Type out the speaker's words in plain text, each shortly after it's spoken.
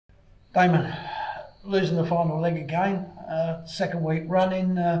Damon, losing the final leg again, second week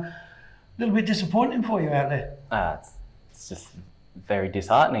running, a little bit disappointing for you out there. It's just very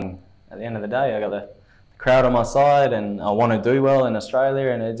disheartening. At the end of the day, I got the crowd on my side, and I want to do well in Australia,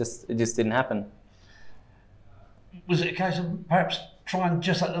 and it just didn't happen. Was it a case of perhaps trying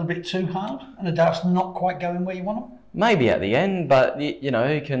just a little bit too hard, and the darts not quite going where you want them? Maybe at the end, but you know,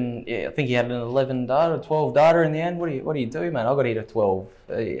 you can. Yeah, I think he had an 11 darter, 12 darter in the end. What do you do, man? I got to hit a 12,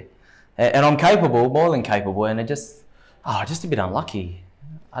 and I'm capable, more than capable, and just a bit unlucky.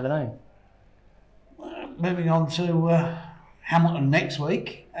 I don't know. Moving on to Hamilton next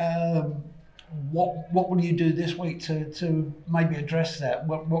week. What will you do this week to maybe address that?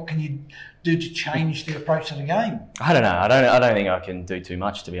 What can you do to change the approach to the game? I don't know. I don't think I can do too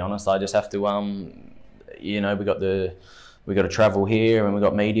much, to be honest. I just have to you know, we got to travel here, and we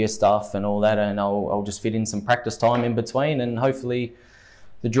got media stuff and all that, and I'll just fit in some practice time in between, and hopefully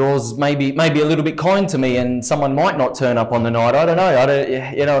the draws maybe a little bit kind to me, and someone might not turn up on the night. I don't know.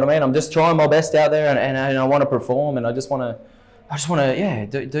 You know what I mean? I'm just trying my best out there, and I want to perform, and I just want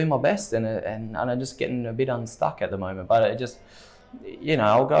to do my best, and I'm just getting a bit unstuck at the moment. But it just, you know,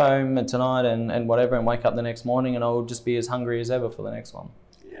 I'll go home tonight and whatever, and wake up the next morning, and I'll just be as hungry as ever for the next one.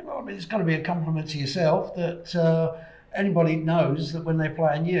 Yeah, well, I mean, it's got to be a compliment to yourself that anybody knows that when they're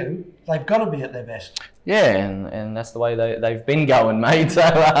playing you, they've got to be at their best. Yeah, and that's the way they've been going, mate.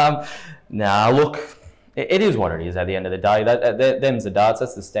 So, look, it is what it is at the end of the day. Them's the darts.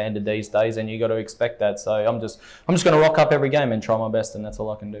 That's the standard these days, and you got to expect that. So I'm just going to rock up every game and try my best, and that's all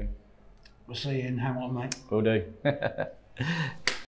I can do. We'll see you in Hamilton, mate. Will do.